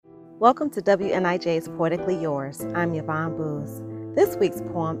Welcome to WNIJ's Poetically Yours. I'm Yvonne Booz. This week's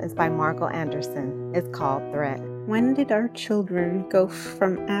poem is by Margot Anderson. It's called Threat. When did our children go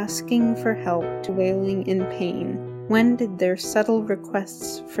from asking for help to wailing in pain? When did their subtle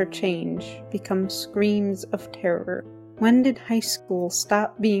requests for change become screams of terror? When did high school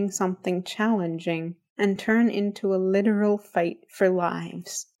stop being something challenging and turn into a literal fight for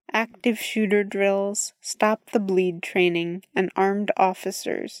lives? Active shooter drills, stop the bleed training, and armed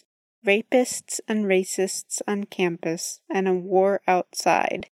officers. Rapists and racists on campus, and a war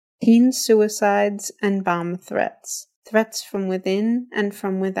outside. Teen suicides and bomb threats. Threats from within and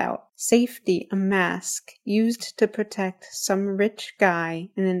from without. Safety a mask used to protect some rich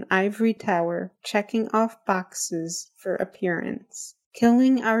guy in an ivory tower checking off boxes for appearance.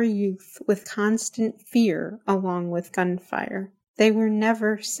 Killing our youth with constant fear along with gunfire. They were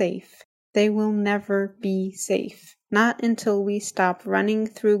never safe. They will never be safe. Not until we stop running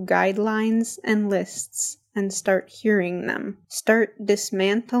through guidelines and lists and start hearing them. Start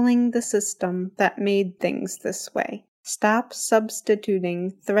dismantling the system that made things this way. Stop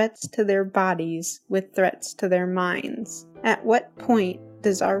substituting threats to their bodies with threats to their minds. At what point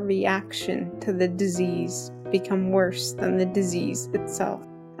does our reaction to the disease become worse than the disease itself?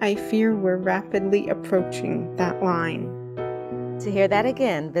 I fear we're rapidly approaching that line. To hear that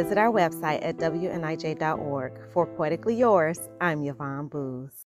again, visit our website at WNIJ.org. For Poetically Yours, I'm Yvonne Booz.